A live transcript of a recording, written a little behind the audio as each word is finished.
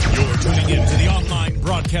online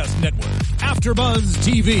broadcast network, AfterBuzz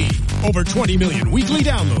TV. Over 20 million weekly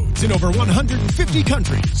downloads in over 150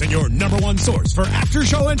 countries, and your number one source for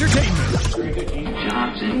after-show entertainment.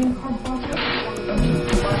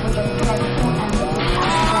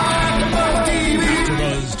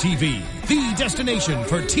 AfterBuzz TV, the destination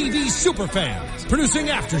for TV superfans, producing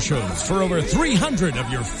aftershows for over 300 of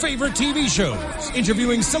your favorite TV shows,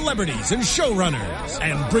 interviewing celebrities and showrunners,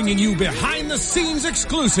 and bringing you behind-the-scenes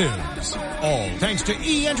exclusives. All thanks to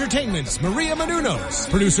E! Entertainment's Maria Menounos,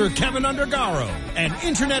 producer Kevin Undergaro, and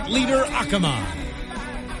internet leader Akamai.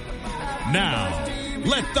 Now,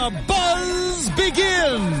 let the buzz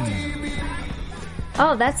begin!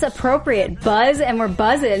 Oh, that's appropriate. Buzz, and we're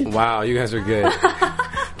buzzing. Wow, you guys are good.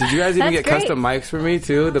 Did you guys even get custom mics for me,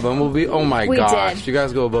 too? The Bumblebee? Oh, my gosh. Did. You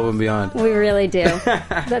guys go above and beyond. We really do.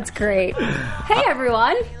 That's great. Hey,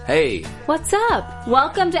 everyone. Hey. What's up?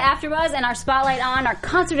 Welcome to AfterBuzz and our Spotlight on, our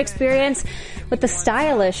concert experience with the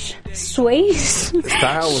stylish Shwayze.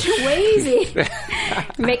 Shwayze.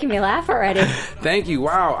 You're making me laugh already. Thank you.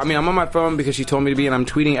 Wow. I mean, I'm on my phone because she told me to be, and I'm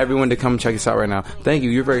tweeting everyone to come check us out right now. Thank you.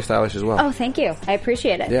 You're very stylish as well. Oh, thank you. I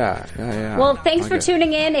appreciate it. Yeah. Well, thanks for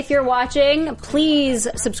tuning in. If you're watching, please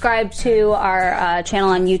subscribe to our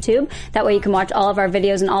channel on YouTube. That way you can watch all of our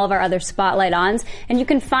videos and all of our other Spotlight Ons. And you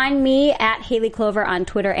can find me at Haley Clover on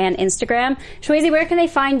Twitter and Instagram. Shwayze, where can they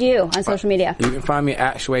find you on social media? You can find me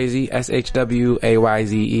at Shwayze, SHWAYZE.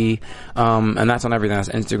 And that's on everything. That's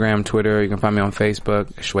Instagram, Twitter. You can find me on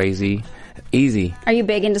Facebook, Shwayze. Easy. Are you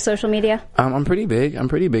big into social media? I'm pretty big. I'm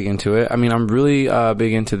pretty big into it. I mean, I'm really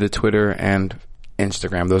big into the Twitter and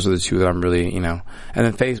Instagram. Those are the two that I'm really, and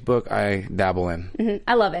then Facebook I dabble in. Mm-hmm.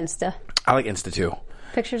 I love Insta. I like Insta too.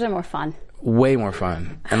 Pictures are more fun. Way more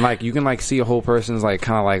fun. And you can see a whole person's life.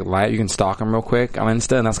 You can stalk them real quick on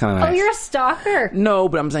Insta, and that's kind of nice. Oh, you're a stalker? No,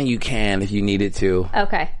 but I'm saying you can if you needed to.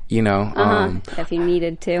 Okay. If you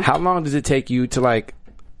needed to. How long does it take you to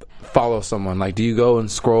follow someone? Do you go and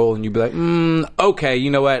scroll and you be like, okay, you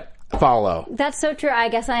know what? Follow. That's so true. I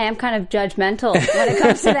guess I am kind of judgmental when it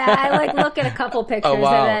comes to that. I look at a couple pictures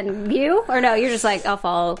and then you? Or no, you're just I'll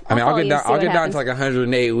follow. I'll get down to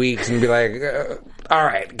 108 weeks and be like, all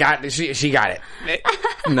right, got it. She got it.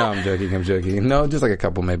 No, I'm joking. No, just a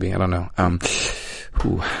couple maybe. I don't know. I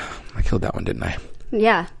killed that one, didn't I?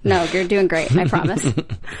 Yeah. No, you're doing great. I promise.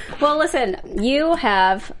 Well, listen, you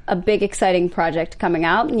have a big, exciting project coming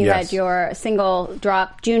out. You had your single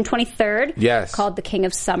drop June 23rd. Yes. Called The King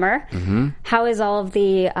of Summer. Mm-hmm. How is all of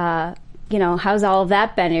the, how's all of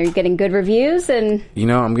that been? Are you getting good reviews? And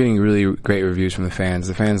I'm getting really great reviews from the fans.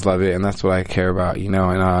 The fans love it, and that's what I care about,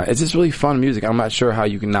 and it's just really fun music. I'm not sure how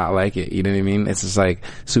you can not like it, you know what I mean? It's just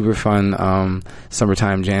super fun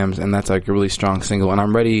summertime jams, and that's a really strong single, and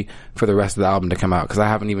I'm ready for the rest of the album to come out because I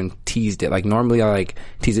haven't even teased it. Normally I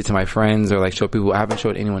tease it to my friends or show people. I haven't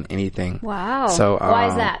showed anyone anything. Wow. So why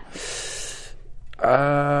is that?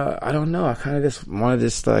 I don't know. I kind of just wanted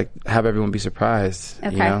to have everyone be surprised,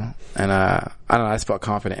 okay. And I don't know. I just felt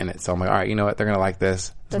confident in it, so I'm like, all right, you know what? They're gonna like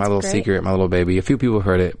this. It's my little secret, my little baby. A few people have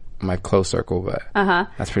heard it, my close circle, but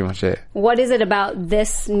that's pretty much it. What is it about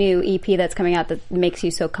this new EP that's coming out that makes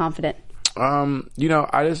you so confident? I've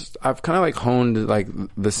kind of honed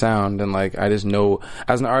the sound, and I just know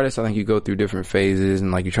as an artist, I think you go through different phases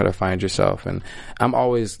and you try to find yourself, and I'm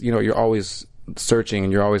always, you're always searching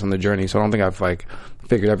and you're always on the journey, so I don't think I've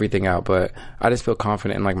figured everything out, but I just feel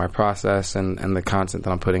confident in my process and the content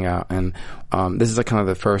that I'm putting out, and this is kind of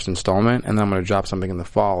the first installment, and then I'm going to drop something in the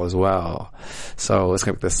fall as well. So it's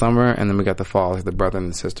the summer, and then we got the fall, the brother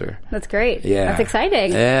and the sister. That's great. Yeah, that's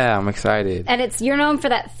exciting. Yeah, I'm excited. And you're known for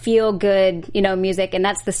that feel good music, and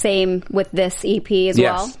that's the same with this EP as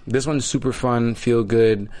well. Yes, this one's super fun, feel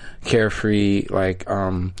good, carefree,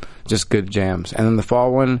 just good jams. And then the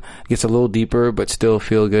fall one gets a little deeper but still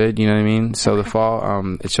feel good, you know what I mean? So the fall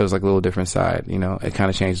it shows a little different side, it kind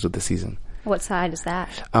of changes with the season. What side is that?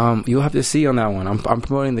 You'll have to see on that one. I'm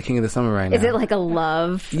promoting The King of the Summer right now. Is it a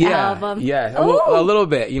love album? Yeah, a little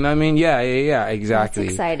bit, you know what I mean? Yeah, exactly.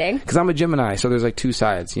 That's exciting. Because I'm a Gemini, so there's two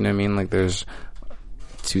sides, you know what I mean? There's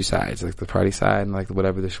two sides, the party side and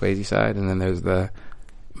whatever the Shwayze side, and then there's the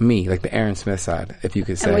me, the Aaron Smith side, if you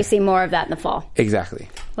could say. And we see more of that in the fall. Exactly.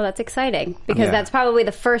 Well, that's exciting because that's probably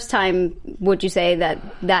the first time, would you say,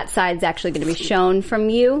 that side's actually going to be shown from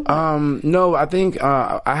you? No, I think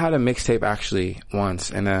I had a mixtape actually once,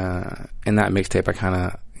 and in that mixtape I kind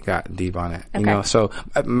of got deep on it, so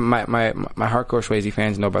my hardcore Shwayze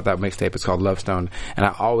fans know about that mixtape. It's called Love Stone, and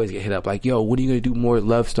I always get hit up yo, what are you gonna do more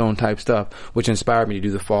Love Stone type stuff, which inspired me to do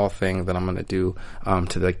the fall thing that I'm gonna do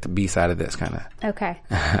to the B side of this kind of. Okay.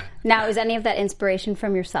 Now, is any of that inspiration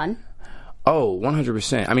from your son? Oh,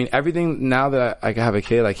 100%. I mean, everything now that I have a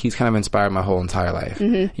kid, like, he's kind of inspired my whole entire life.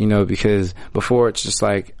 You know, because before it's just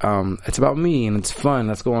like, it's about me and it's fun.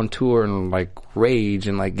 Let's go on tour and like rage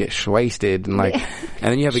and like get Shwayze and like,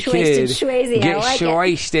 and then you have a kid, Shwayze, get like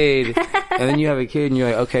Shwayze, and then you have a kid and you're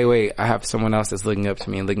like, okay, wait, I have someone else that's looking up to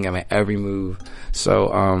me and looking at my every move.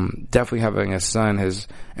 So, definitely having a son has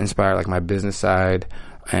inspired like my business side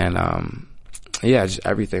and, yeah, just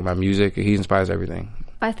everything. My music, he inspires everything.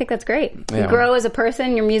 I think that's great. Yeah. You grow as a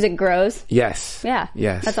person, your music grows. Yes. Yeah.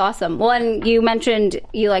 Yes. That's awesome. Well, and you mentioned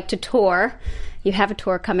you like to tour. You have a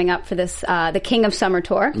tour coming up for this, the King of Summer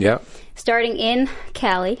tour. Yep. Starting in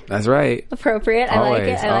Cali. That's right. Appropriate. I like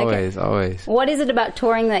it. I like it. Always. What is it about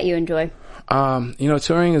touring that you enjoy? You know,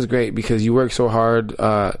 touring is great because you work so hard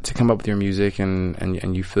to come up with your music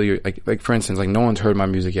and you feel your like for instance, like no one's heard my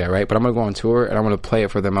music yet, right? But I'm gonna go on tour and I'm gonna play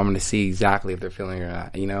it for them. I'm gonna see exactly if they're feeling it or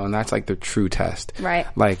not, you know, and that's like the true test, right?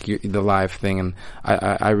 Like the live thing, and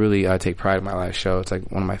I really take pride in my live show. It's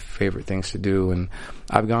like one of my favorite things to do, and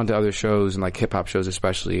I've gone to other shows and like hip hop shows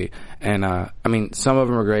especially, and I mean some of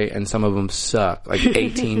them are great and some of them suck. Like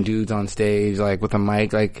 18 dudes on stage like with a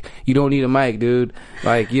mic, like you don't need a mic, dude.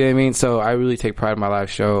 Like, you know what I mean? So I really take pride in my live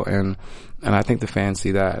show, and I think the fans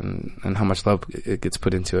see that and how much love it gets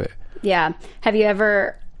put into it. Yeah. Have you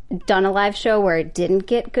ever done a live show where it didn't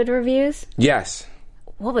get good reviews? Yes.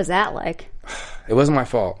 What was that like? It wasn't my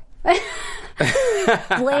fault.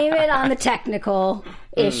 Blame it on the technical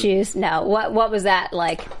issues. No. What was that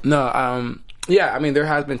like? No, yeah, I mean, there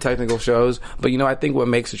has been technical shows, but you know, I think what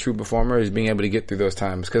makes a true performer is being able to get through those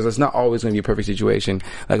times, because it's not always going to be a perfect situation.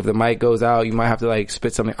 Like, if the mic goes out, you might have to like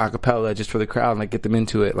spit something a cappella just for the crowd and like get them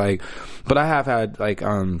into it. Like, but I have had like,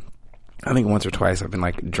 I think once or twice I've been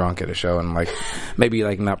like drunk at a show and like maybe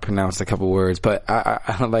like not pronounced a couple words, but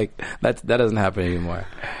I like that doesn't happen anymore.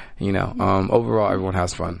 You know, overall everyone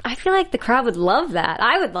has fun. I feel like the crowd would love that.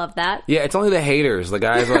 I would love that. Yeah, it's only the haters, the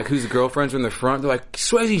guys like whose girlfriends are in the front. They're like,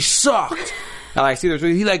 Shwayze sucked. And I see this.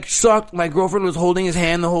 He like sucked. My girlfriend was holding his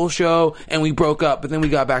hand the whole show, and we broke up, but then we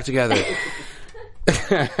got back together.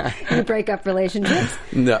 You break up relationships?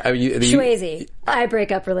 No, I mean, Shwayze, I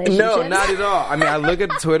break up relationships. No, not at all. I mean, I look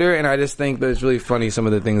at Twitter and I just think that it's really funny, some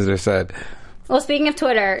of the things that are said. Well, speaking of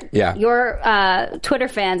Twitter, yeah, your Twitter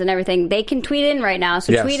fans and everything, they can tweet in right now.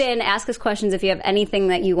 So tweet in, ask us questions if you have anything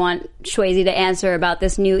that you want Shwayze to answer about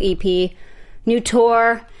this new EP, new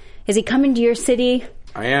tour. Is he coming to your city?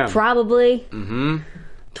 I am. Probably. Mm-hmm.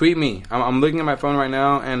 Tweet me. I'm looking at my phone right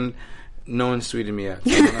now, and no one's tweeted me yet.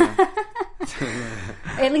 So I don't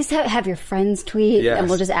know. At least have your friends tweet, and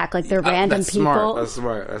we'll just act like they're random people. That's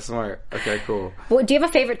smart. Okay, cool. Well, do you have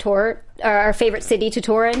a favorite tour or favorite city to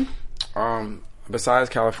tour in? Besides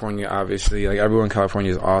California, obviously, like everyone in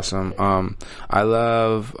California is awesome. I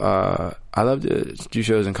love to do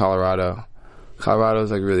shows in Colorado.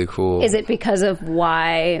 Colorado's like really cool. Is it because of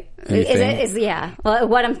why? Yeah. Well,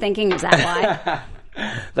 what I'm thinking is that why?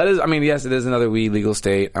 That is, I mean, yes, it is another weed legal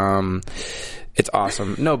state. It's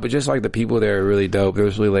awesome. No, but just like the people there are really dope. They're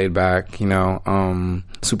just really laid back, you know,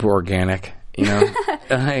 super organic, you know.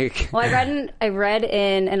 Like, well, I read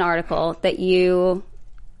in an article that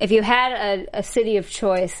if you had a city of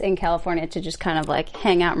choice in California to just kind of like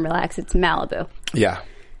hang out and relax, it's Malibu. Yeah.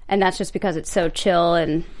 And that's just because it's so chill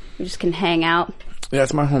and you just can hang out. Yeah,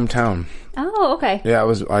 it's my hometown. Oh, okay. Yeah, I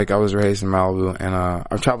was raised in Malibu, and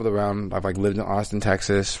I've traveled around. I've like lived in Austin,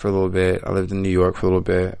 Texas for a little bit. I lived in New York for a little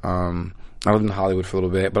bit. I lived in Hollywood for a little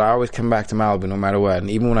bit, but I always come back to Malibu no matter what. And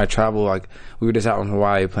even when I travel, like we were just out in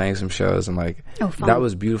Hawaii playing some shows, and like that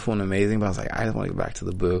was beautiful and amazing. But I was like, I just want to go back to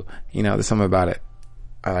the Boo. You know, there's something about it.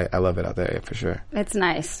 I love it out there, for sure. It's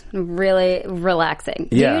nice. Really relaxing.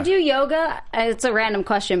 Yeah. Do you do yoga? It's a random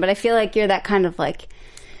question, but I feel like you're that kind of like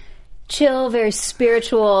chill, very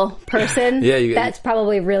spiritual person. That's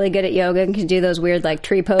probably really good at yoga and can do those weird like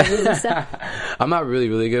tree poses and stuff. I'm not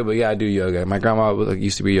really good, but yeah, I do yoga. My grandma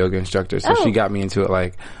used to be a yoga instructor, so she got me into it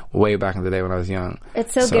like way back in the day when I was young.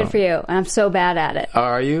 It's so good for you, and I'm so bad at it. Oh,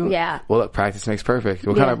 are you? Yeah. Well, look, practice makes perfect.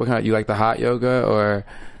 What kind of you like the hot yoga or?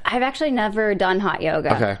 I've actually never done hot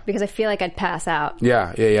yoga because I feel like I'd pass out.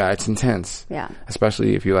 Yeah. It's intense. Yeah.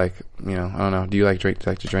 Especially if you like, you know, I don't know. Do you like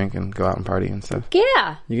to drink and go out and party and stuff?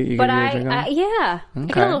 Yeah. You but I get a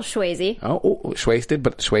little Shwayze. Oh, Shwayze,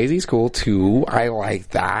 but Shwayze's cool too. I like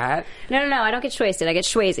that. No, I don't get Shwayze. I get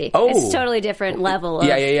Shwayze. Oh. It's a totally different level of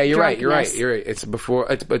You're right. drunkenness. You're right. It's before.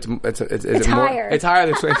 It's higher. It's higher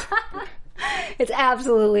than Shwayze. It's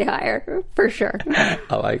absolutely higher, for sure.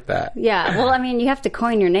 I like that. Yeah. Well, I mean, you have to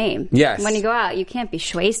coin your name. Yes. When you go out, you can't be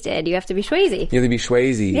Shwayze. You have to be Shwayze. You have to be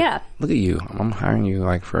Shwayze. Yeah. Look at you. I'm hiring you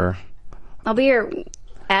like for... I'll be your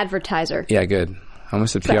advertiser. Yeah, good.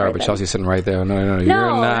 almost said PR, but Chelsea's sitting right there. No, you're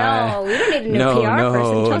not. No, we don't need a new PR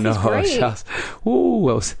person. Chelsea's great. Chelsea. Ooh,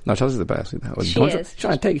 well, no, Chelsea's the best. She is.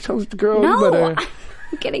 Trying to take Chelsea's the girl. No, I'm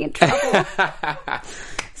getting in trouble.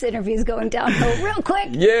 This interview's going downhill real quick.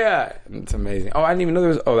 Yeah, it's amazing. Oh, I didn't even know there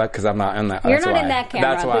was. Oh, that because I'm not in that. You're not in that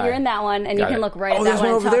camera, but you're in that one, and you can look right at that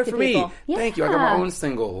one and talk to people. Yeah. Thank you. I got my own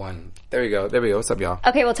single one. There we go. What's up, y'all?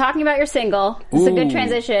 Okay, well, talking about your single, it's a good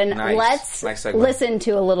transition. Nice. Let's listen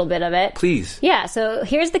to a little bit of it. Please. Yeah, so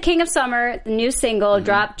here's The King of Summer, the new single,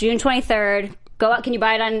 dropped June 23rd. Go out. Can you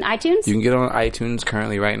buy it on iTunes? You can get it on iTunes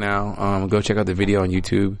currently right now. Go check out the video on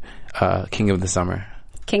YouTube, King of the Summer.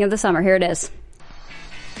 King of the Summer, here it is.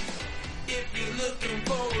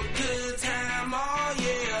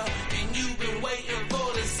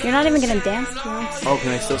 You're not even going to dance, John. Oh,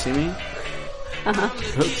 can they still see me? Uh-huh.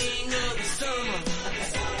 Oops.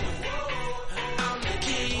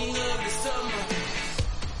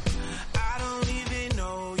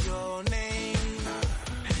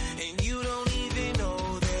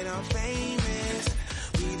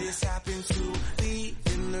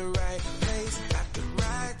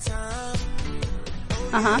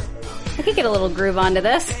 Uh-huh. I could get a little groove onto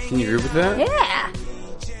this. Can you groove with that? Yeah.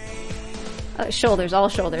 Oh, shoulders, all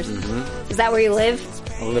shoulders. Mm-hmm. Is that where you live?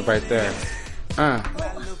 I live right there.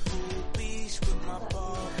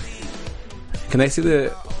 Can they see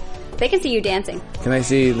the... They can see you dancing. Can I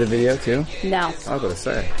see the video too? No. I was going to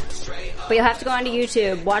say. But you'll have to go onto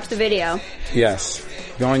YouTube, watch the video. Yes.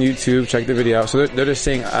 Go on YouTube, check the video out. So they're just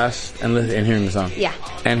seeing us and hearing the song. Yeah.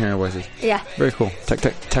 And hearing voices. Yeah. Very cool.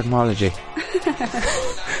 Technology.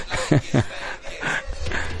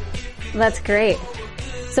 That's great.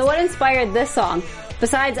 So what inspired this song?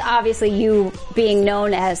 Besides, obviously, you being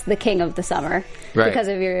known as the King of the Summer. Right. Because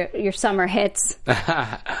of your summer hits.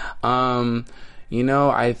 You know,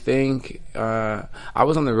 I think I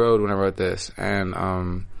was on the road when I wrote this.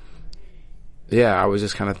 And, yeah, I was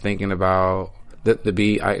just kind of thinking about the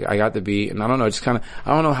beat. I got the beat. And I don't know, just kind of,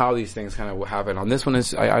 I don't know how these things kind of happen. On this one, I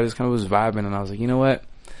just kind of was vibing. And I was like, you know what?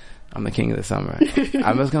 I'm the King of the Summer.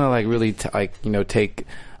 I'm just going to, like, really, take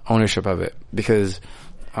ownership of it. Because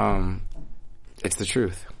it's the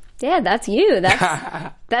truth. Yeah, that's you.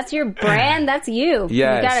 That's your brand. That's you.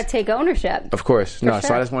 Yes. You got to take ownership. Of course. Sure.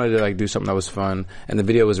 So I just wanted to do something that was fun, and the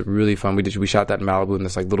video was really fun. We shot that in Malibu in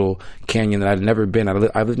this little canyon that I'd never been. I've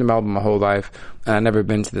lived in Malibu my whole life, and I'd never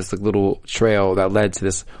been to this little trail that led to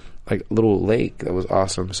this little lake that was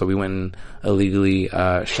awesome. So we went and illegally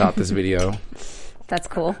shot this video. That's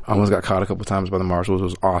cool. Almost got caught a couple times by the marshals. It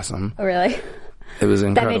was awesome. Oh, really? It was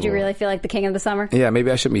incredible. That made you really feel like the King of the Summer? Yeah,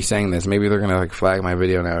 maybe I shouldn't be saying this. Maybe they're going to flag my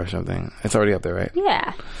video now or something. It's already up there, right?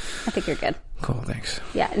 Yeah. I think you're good. Cool, thanks.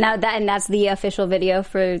 Yeah. Now that's the official video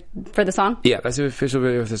for the song? Yeah, that's the official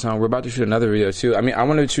video for the song. We're about to shoot another video too. I mean, I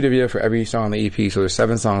want to shoot a video for every song on the EP, so there's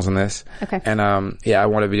 7 songs on this. Okay. And yeah, I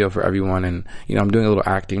want a video for everyone, and I'm doing a little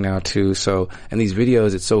acting now too. So in these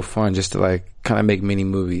videos, it's so fun just to kind of make mini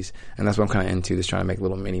movies, and that's what I'm kind of into, just trying to make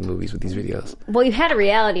little mini movies with these videos. Well, you had a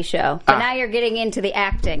reality show, but now you're getting into the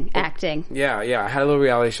acting. Yeah, I had a little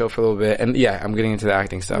reality show for a little bit, and yeah, I'm getting into the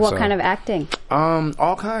acting stuff. What kind of acting?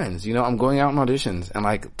 All kinds. I'm going out on auditions and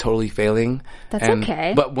totally failing. That's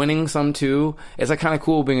okay. But winning some too. It's kind of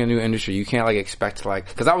cool being in a new industry. You can't expect to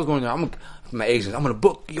because I was going there, my agents, I'm gonna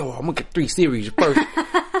book, I'm gonna get 3 series.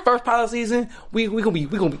 First pilot season, we gonna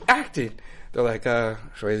be acting. They're like,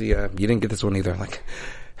 Shwayze, you didn't get this one either. I'm like,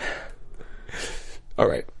 all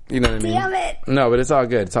right. You know what I mean? Damn it. No, but it's all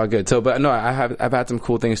good. It's all good. So, but no, I've had some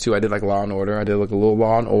cool things too. I did Law and Order. I did a little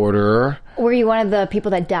Law and Order. Were you one of the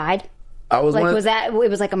people that died? I was it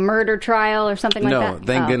was a murder trial or something like that? No,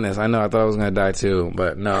 thank goodness. I know. I thought I was gonna die too,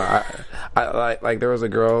 but no. I there was a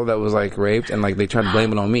girl that was raped, and they tried to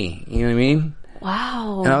blame it on me. You know what I mean?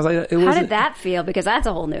 Wow. And I was like, how did that feel? Because that's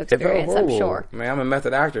a whole new experience, I'm sure. Man, I'm a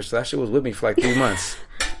method actor, so that shit was with me for 3 months.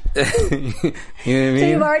 You know what I mean? So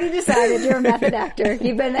you've already decided you're a method actor.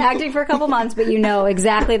 You've been acting for a couple months, but you know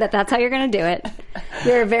exactly that's how you're going to do it.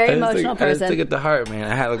 You're a very emotional person. I just took it to heart,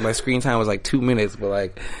 man. I had my screen time was 2 minutes,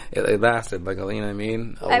 but it lasted you know what I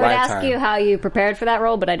mean? I would ask you how you prepared for that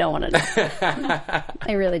role, but I don't want to know.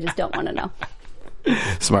 I really just don't want to know.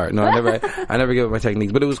 Smart. No, I never give up my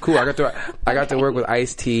techniques, but it was cool. I got to work with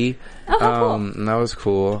Ice-T. Oh, cool. And that was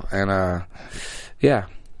cool. And yeah,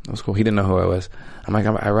 that was cool. He didn't know who I was. I'm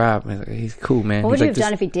I rap. He's cool, man. What would you have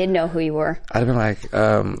done if he did know who you were? I'd have been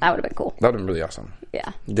that would have been cool. That would have been really awesome. Yeah.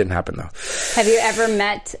 It didn't happen though. Have you ever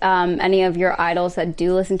met any of your idols that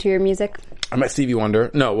do listen to your music? I met Stevie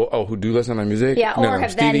Wonder. No, who do listen to my music? Yeah, or no,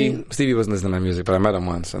 Stevie wasn't listening to my music, but I met him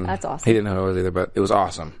once, and that's awesome. He didn't know who I was either, but it was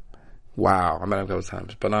awesome. Wow, I met him a couple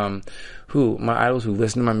times. But my idols who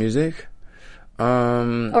listen to my music,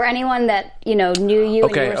 or anyone that knew you and you were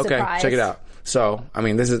surprised? Okay, check it out. So, I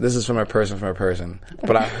mean, this is from a person,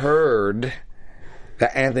 but I heard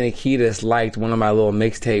that Anthony Kiedis liked one of my little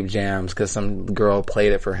mixtape jams because some girl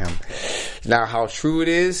played it for him. Now, how true it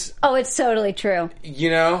is? Oh, it's totally true.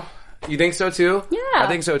 You think so too? Yeah, I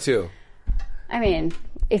think so too. I mean,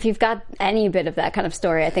 if you've got any bit of that kind of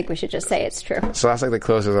story, I think we should just say it's true. So that's like the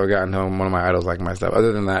closest I've gotten to one of my idols like my stuff.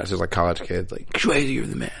 Other than that, it's just like college kids. Like, Shwayze, you're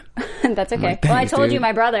the man. That's okay. Like, well, I told you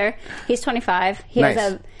my brother, he's 25. He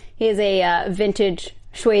has a vintage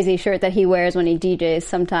Shwayze shirt that he wears when he DJs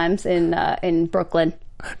sometimes in Brooklyn.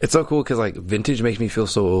 It's so cool because like vintage makes me feel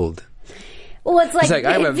so old. Well, it's like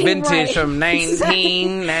I'm a vintage from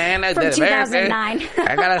 2009. From 2009.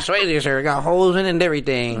 I got a Shwayze shirt. I got holes in it and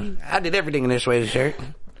everything. I did everything in this Shwayze shirt.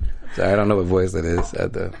 So I don't know what voice that is.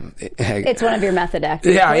 It's one of your method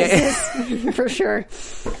acting voices, for sure.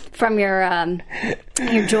 From your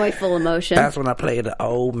joyful emotion. That's when I play the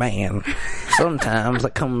old man. Sometimes I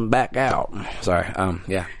come back out. Sorry.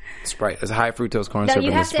 Yeah. Sprite. It's a high fructose corn syrup. No,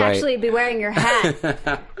 you have to actually be wearing your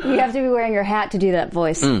hat. You have to be wearing your hat to do that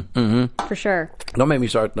voice. For sure. Don't make me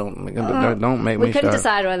start. Don't make me start. We couldn't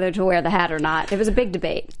decide whether to wear the hat or not. It was a big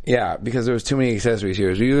debate. Yeah, because there was too many accessories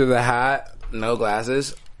here. So either the hat, no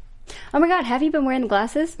glasses. Oh my God, have you been wearing the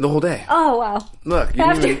glasses? The whole day. Oh, wow. Look, you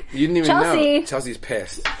didn't even Chelsea. know. Chelsea's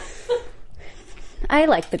pissed. I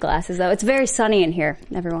like the glasses, though. It's very sunny in here,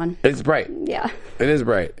 everyone. It's bright. Yeah. It is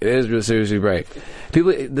bright. It is really seriously bright.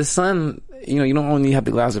 People, the sun, you don't only have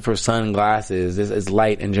the glasses for sunglasses. It's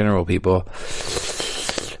light in general, people.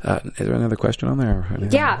 Is there another question on there?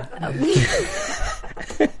 Yeah.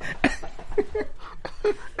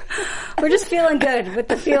 We're just feeling good with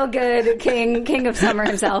the feel-good king of summer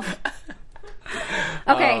himself.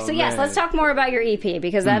 Okay, so yes, let's talk more about your EP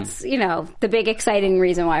because that's, the big exciting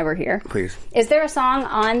reason why we're here. Please. Is there a song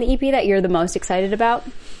on the EP that you're the most excited about?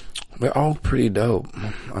 They're all pretty dope.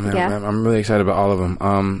 I mean, I'm really excited about all of them.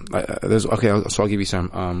 So I'll give you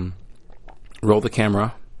some. Roll the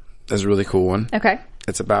Camera is a really cool one. Okay.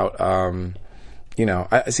 It's about, I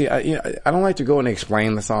don't like to go and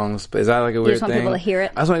explain the songs, but is that like a weird thing? You just want people to hear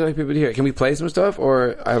it? I just want people to hear it. Can we play some stuff,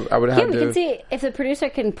 or I would have to? Yeah, we can see if the producer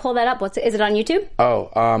can pull that up. Is it on YouTube?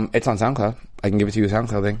 Oh, it's on SoundCloud. I can give it to you a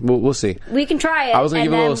SoundCloud thing. We'll see. We can try it. I was going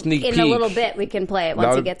to give a little sneak peek. In a little bit, we can play it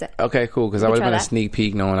once he gets it. Okay, cool, because that would have been a sneak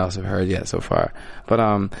peek no one else have heard yet so far. But,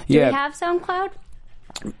 Do we have SoundCloud?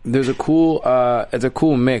 There's a cool, it's a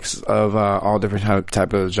cool mix of all different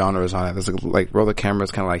type of genres on it. There's like Roll the Camera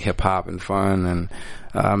is kind of like hip hop and fun,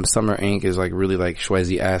 and Summer Inc. is like really like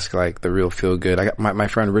Shwayze-esque, like the real feel good. I got my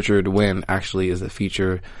friend Richard Wynn actually is a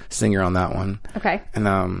feature singer on that one. Okay. And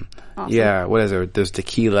awesome. Yeah, what is it? There's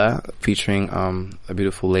Tequila featuring a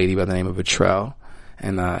beautiful lady by the name of Betrell.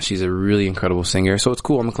 And she's a really incredible singer. So it's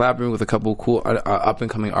cool. I'm collaborating with a couple cool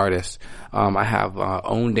up-and-coming artists. I have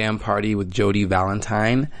Own Damn Party with Jody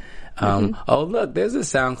Valentine. Oh, look, there's a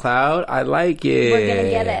SoundCloud. I like it. We're going to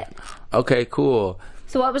get it. Okay, cool.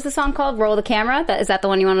 So what was the song called? Roll the Camera? Is that the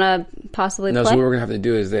one you want to possibly play? No, so what we're going to have to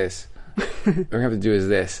do is this.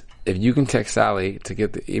 If you can text Sally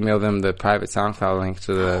to email them the private SoundCloud link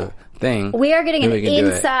to the thing. We are getting an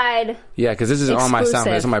inside. Yeah, because this is exclusive. on my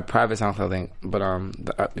SoundCloud. It's on my private SoundCloud thing. But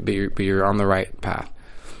you're on the right path.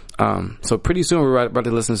 So pretty soon we're about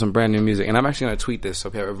to listen to some brand new music, and I'm actually going to tweet this so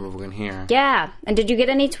everyone can hear. Yeah. And did you get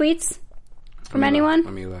any tweets from anyone?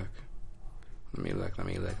 Let me look. Maybe. Let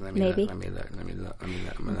me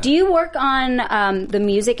look. Do you work on the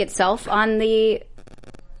music itself on the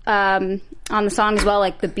song as well,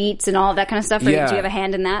 like the beats and all of that kind of stuff? Or do you have a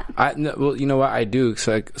hand in that? Well, you know what I do.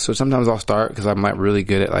 So sometimes I'll start because I'm not really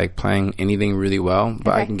good at like playing anything really well,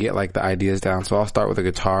 but I can get like the ideas down. So I'll start with a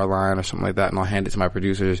guitar line or something like that, and I'll hand it to my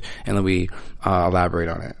producers, and then we elaborate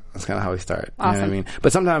on it. That's kind of how we start. Awesome. You know what I mean?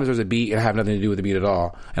 But sometimes there's a beat and I have nothing to do with the beat at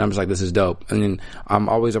all, and I'm just like, this is dope. And then I'm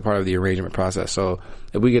always a part of the arrangement process. So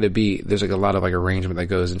if we get a beat, there's like a lot of like arrangement that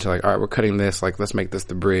goes into like, all right, we're cutting this, like let's make this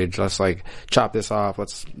the bridge. Let's like chop this off.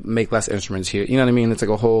 Let's make less instruments here. You know what I mean? It's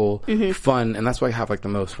like a whole fun, and that's why I have like the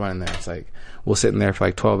most fun in there. It's like we'll sit in there for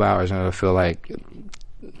like 12 hours and it'll feel like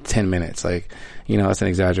 10 minutes. Like, that's an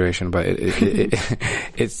exaggeration, but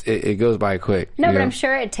it goes by quick. No, but I'm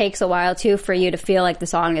sure it takes a while too for you to feel like the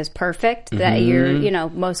song is perfect, that you're,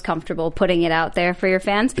 most comfortable putting it out there for your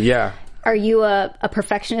fans. Yeah. Are you a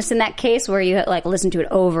perfectionist in that case where you like listen to it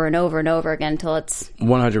over and over and over again until it's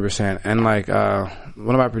 100%? And like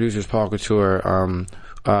one of my producers, Paul Couture,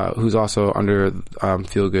 who's also under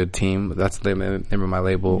Feel Good Team. That's the name of my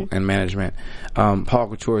label and management. Paul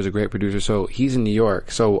Couture is a great producer, so he's in New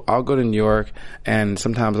York. So I'll go to New York, and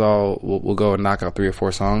sometimes we'll go and knock out 3 or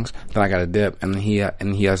 4 songs. Then I got to dip, and he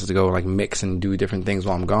has to go like mix and do different things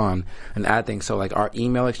while I'm gone and add things. So like our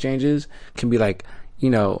email exchanges can be like, you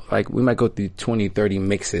know, like we might go through 20, 30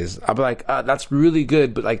 mixes. I'll be like, that's really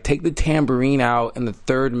good, but like take the tambourine out in the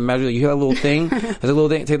third measure. You hear that little thing? There's a little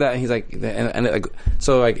thing, take that. And he's like, and like,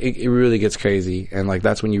 so like it really gets crazy. And like,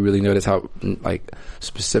 that's when you really notice how like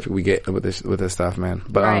specific we get with this stuff, man.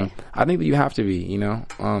 But, right. I think that you have to be, you know,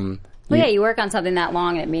 well, yeah, you work on something that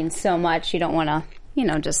long and it means so much. You don't want to, you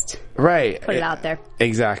know, just right. put it out there.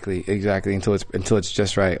 Exactly. Until it's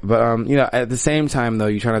just right. But, you know, at the same time though,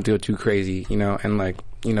 you try not to go too crazy, you know, and like,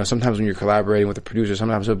 you know, sometimes when you're collaborating with a producer,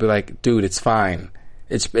 sometimes it'll be like, dude, it's fine.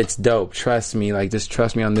 It's dope. Trust me. Like, just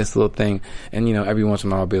trust me on this little thing. And, you know, every once in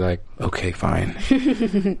a while I'll be like, okay, fine.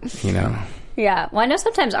 You know? Yeah. Well, I know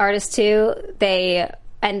sometimes artists too, they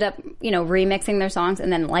end up, you know, remixing their songs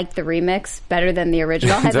and then like the remix better than the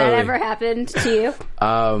original. Has Totally. that ever happened to you?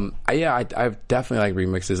 Yeah, I've definitely like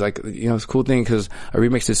remixes. Like, you know, it's a cool thing because a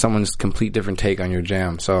remix is someone's complete different take on your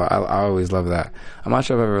jam. So I always love that. I'm not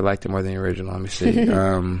sure if I've ever liked it more than the original. Let me see.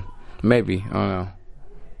 Maybe. I don't know.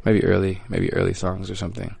 Maybe early songs or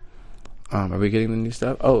something. Are we getting the new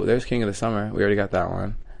stuff? Oh, there's King of the Summer. We already got that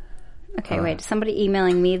one. Okay, wait. Is somebody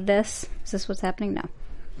emailing me this? Is this what's happening? No.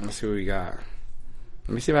 Let's see what we got.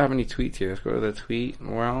 Let me see if I have any tweets here. Let's go to the tweet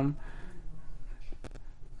realm.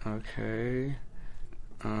 Okay.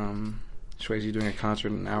 Shwayze doing a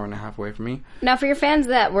concert an hour and a half away from me. Now, for your fans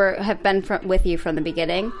that have been with you from the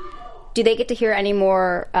beginning, do they get to hear any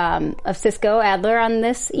more of Cisco Adler on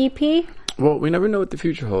this EP? Well, we never know what the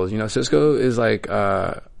future holds. You know, Cisco is like,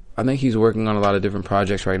 I think he's working on a lot of different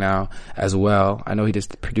projects right now as well. I know he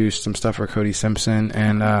just produced some stuff for Cody Simpson.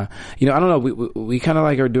 And, you know, I don't know. We kind of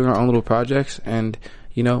like are doing our own little projects. And,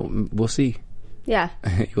 you know, we'll see. Yeah.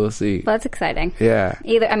 We'll see. Well, that's exciting. Yeah.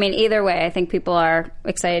 Either way, I think people are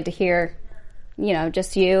excited to hear, you know,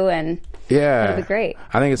 just you, and yeah, it'll be great.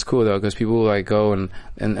 I think it's cool though, because people like go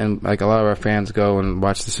and like a lot of our fans go and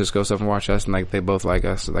watch the Cisco stuff and watch us, and like they both like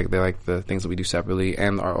us, like they like the things that we do separately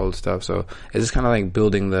and our old stuff. So it's just kind of like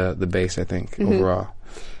building the base, I think, overall.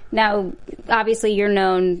 Now, obviously, you're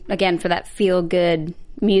known again for that feel good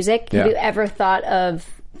music. Yeah. Have you ever thought of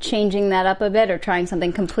changing that up a bit or trying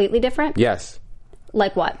something completely different? Yes.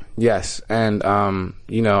 Like what? Yes, and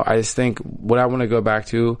you know, I just think what I want to go back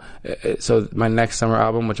to. So my next summer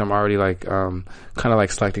album, which I'm already like kind of like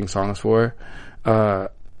selecting songs for,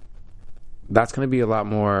 that's going to be a lot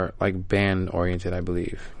more like band oriented, I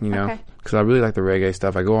believe. You know, because I really like the reggae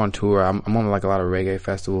stuff. I go on tour. I'm on like a lot of reggae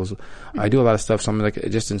festivals. I do a lot of stuff. So I'm like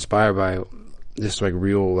just inspired by just like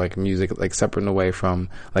real like music, like separate and away from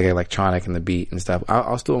like electronic and the beat and stuff.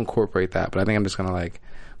 I'll still incorporate that, but I think I'm just gonna like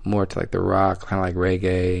more to like the rock, kind of like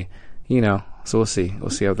reggae, you know. So we'll see what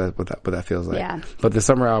that feels like. Yeah. But the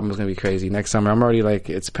summer album is gonna be crazy. Next summer, I'm already like,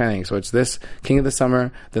 it's penning. So it's this King of the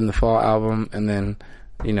Summer, then the fall album, and then,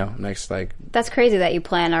 you know, next like. That's crazy that you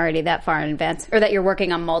plan already that far in advance, or that you're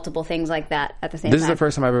working on multiple things like that at the same time. This is the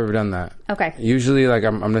first time I've ever done that. Okay. Usually, like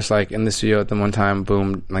I'm just like in the studio at the one time,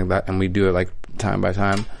 boom, like that, and we do it like time by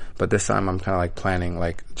time. But this time I'm kind of like planning,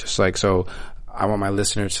 like just like so. I want my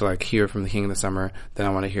listeners to like hear from the King of the Summer. Then I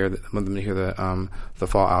want them to hear the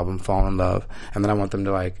fall album, Fall in Love, and then I want them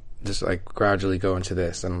to like just like gradually go into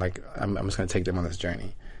this, and like I'm just gonna take them on this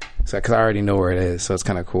journey. So because I already know where it is, so it's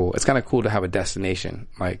kind of cool. It's kind of cool to have a destination.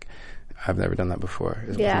 Like I've never done that before.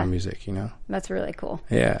 With my music, you know. That's really cool.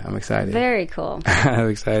 Yeah, I'm excited. Very cool. I'm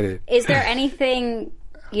excited. Is there anything,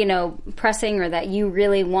 you know, pressing or that you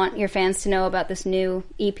really want your fans to know about this new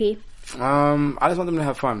EP? I just want them to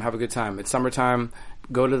have fun, have a good time. It's summertime.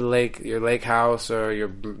 Go to the lake, your lake house or your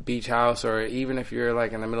beach house, or even if you're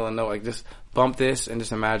like in the middle of nowhere, like just bump this and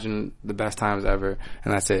just imagine the best times ever,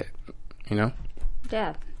 and that's it. You know?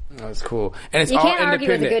 Yeah. That's cool. And it's you all can't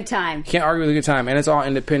independent. argue with a good time. You can't argue with a good time. And it's all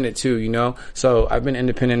independent too, you know? So I've been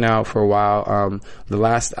independent now for a while. The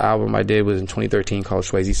last album I did was in 2013 called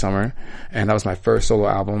Shwayze Summer. And that was my first solo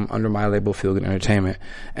album under my label Feel Good Entertainment.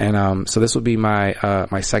 And so this will be my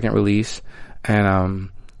my second release.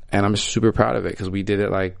 And I'm super proud of it because we did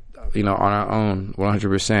it like, you know, on our own,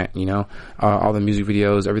 100%, you know? All the music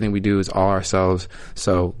videos, everything we do is all ourselves.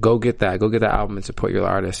 So go get that. Go get that album and support your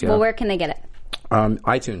artists. Yeah? Well, where can they get it?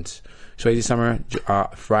 iTunes. Shwayze Summer,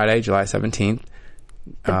 Friday, July 17th.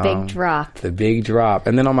 The big drop. The big drop.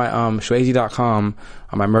 And then on my Shwayze.com,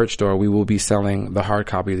 on my merch store, we will be selling the hard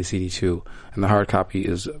copy of the CD too. And the hard copy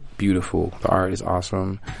is beautiful. The art is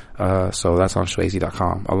awesome. So that's on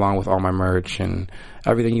Shwayze.com, along with all my merch and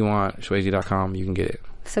everything you want. Shwayze.com, you can get it.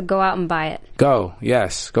 So go out and buy it. Go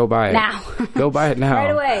buy it now. Go buy it now.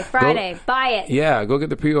 Right away, Friday. Buy it. Yeah, go get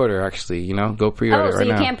the pre-order. Actually, go pre-order it right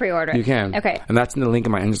now. So you can pre-order it. You can. Okay, and that's in the link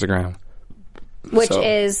in my Instagram, which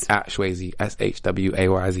is at Shwayze,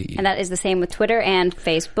 SHWAYZE. And that is the same with Twitter and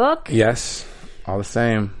Facebook. Yes, all the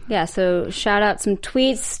same. Yeah. So shout out some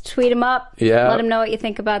tweets. Tweet them up. Yeah. Let them know what you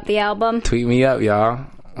think about the album. Tweet me up, y'all.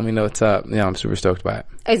 Let me know what's up. Yeah, I'm super stoked by it.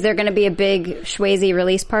 Is there going to be a big Shwayze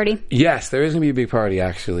release party? Yes, there is going to be a big party,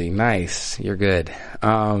 actually. Nice. You're good. It's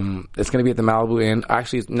going to be at the Malibu Inn.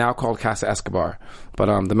 Actually, it's now called Casa Escobar. But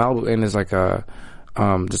the Malibu Inn is like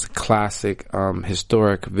just a classic,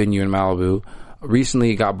 historic venue in Malibu. Recently,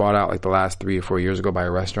 it got bought out like the last 3 or 4 years ago by a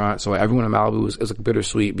restaurant. So everyone in Malibu is like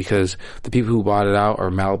bittersweet because the people who bought it out are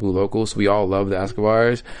Malibu locals. So we all love the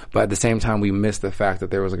Escobars, but at the same time, we miss the fact that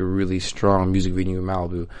there was like a really strong music venue in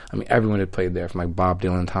Malibu. I mean, everyone had played there, from like Bob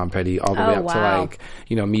Dylan, Tom Petty, all the way up to like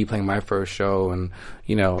me playing my first show, and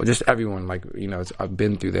just everyone I've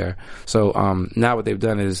been through there. So now what they've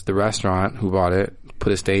done is the restaurant who bought it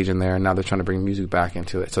put a stage in there, and now they're trying to bring music back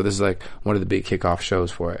into it. So this is like one of the big kickoff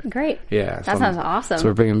shows for it. Great. Yeah. That sounds awesome. So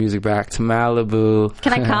we're bringing music back to Malibu.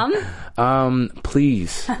 Can I come?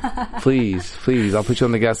 Please. Please. I'll put you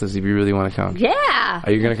on the guest list if you really want to come. Yeah.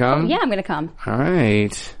 Are you going to come? Yeah, I'm going to come. All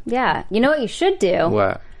right. Yeah. You know what you should do?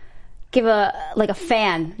 What? Give a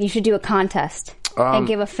fan. You should do a contest. And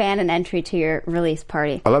give a fan an entry to your release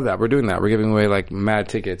party. I love that. We're doing that. We're giving away like mad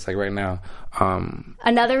tickets like right now.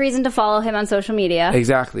 Another reason to follow him on social media.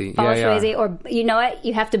 Exactly. Follow Shwayze. Or you know what?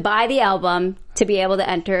 You have to buy the album to be able to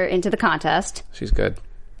enter into the contest. She's good.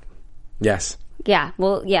 Yes. Yeah.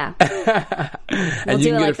 Well, yeah. And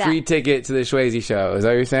you can get a free ticket to the Shwayze show. Is that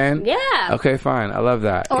what you're saying? Yeah. Okay, fine. I love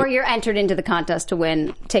that. Or you're entered into the contest to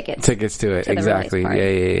win tickets. Tickets to it. Exactly.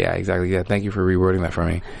 Yeah. Exactly. Yeah. Thank you for rewording that for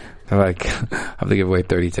me. I have to give away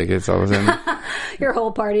 30 tickets all of a sudden. Your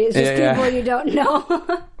whole party is just people you don't know.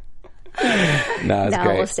 No,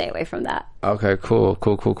 great. We'll stay away from that. Okay,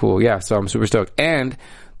 cool. Yeah, so I'm super stoked. And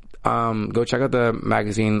go check out the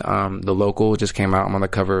magazine. The Local just came out. I'm on the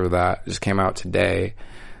cover of that. Just came out today.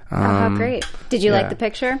 How great. Did you like the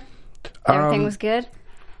picture? Everything was good?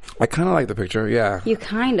 I kind of like the picture, yeah. You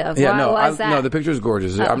kind of? Yeah, Why is that? No, the picture is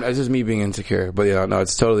gorgeous. It's just me being insecure. But yeah, no,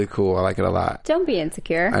 it's totally cool. I like it a lot. Don't be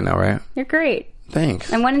insecure. I know, right? You're great.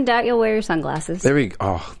 Thanks. And when in doubt, you'll wear your sunglasses. There we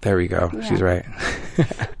go. Yeah. She's right.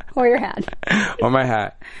 Or your hat. Or my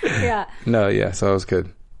hat. Yeah. No, yeah, so it was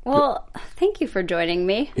good. Well, thank you for joining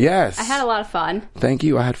me. Yes. I had a lot of fun. Thank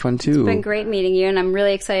you. I had fun too. It's been great meeting you, and I'm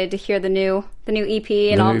really excited to hear the new EP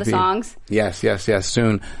and all the songs. Yes.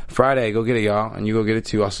 Soon. Friday, go get it, y'all. And you go get it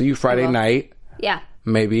too. I'll see you Friday night. Yeah.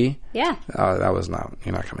 Maybe. Yeah. That was not.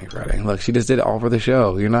 You're not coming Friday. Look, she just did it all for the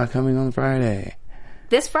show. You're not coming on Friday.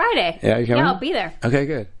 This Friday. Yeah, you coming? Yeah, I'll be there. Okay,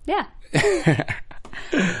 good. Yeah. Okay,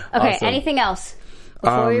 awesome. Anything else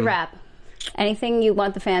before we wrap? Anything you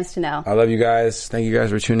want the fans to know? I love you guys. Thank you guys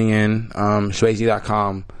for tuning in.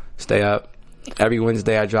 Shwayze.com. Stay up. Every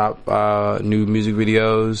Wednesday I drop new music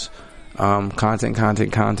videos,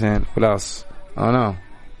 content. What else? I don't know.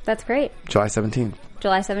 That's great. July 17th.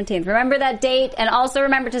 July 17th. Remember that date, and also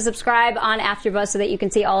remember to subscribe on AfterBuzz so that you can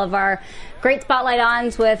see all of our great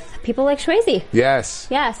spotlight-ons with people like Shwayze. Yes.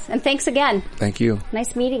 And thanks again. Thank you.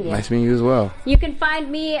 Nice meeting you. Nice meeting you as well. You can find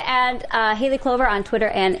me and Haley Clover on Twitter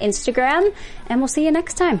and Instagram, and we'll see you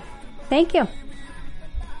next time. Thank you.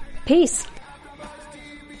 Peace.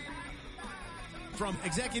 From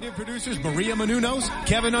executive producers Maria Menounos,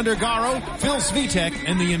 Kevin Undergaro, Phil Svitek,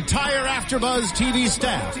 and the entire AfterBuzz TV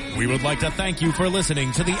staff, we would like to thank you for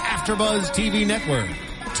listening to the AfterBuzz TV network.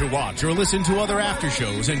 To watch or listen to other after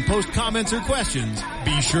shows and post comments or questions,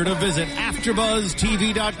 be sure to visit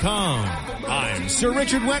AfterBuzzTV.com. I'm Sir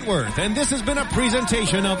Richard Wentworth, and this has been a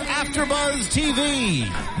presentation of AfterBuzz TV.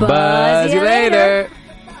 Buzz you later.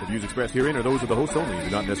 The views expressed herein are those of the hosts only and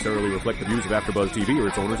do not necessarily reflect the views of AfterBuzz TV or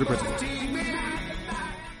its owners or principals.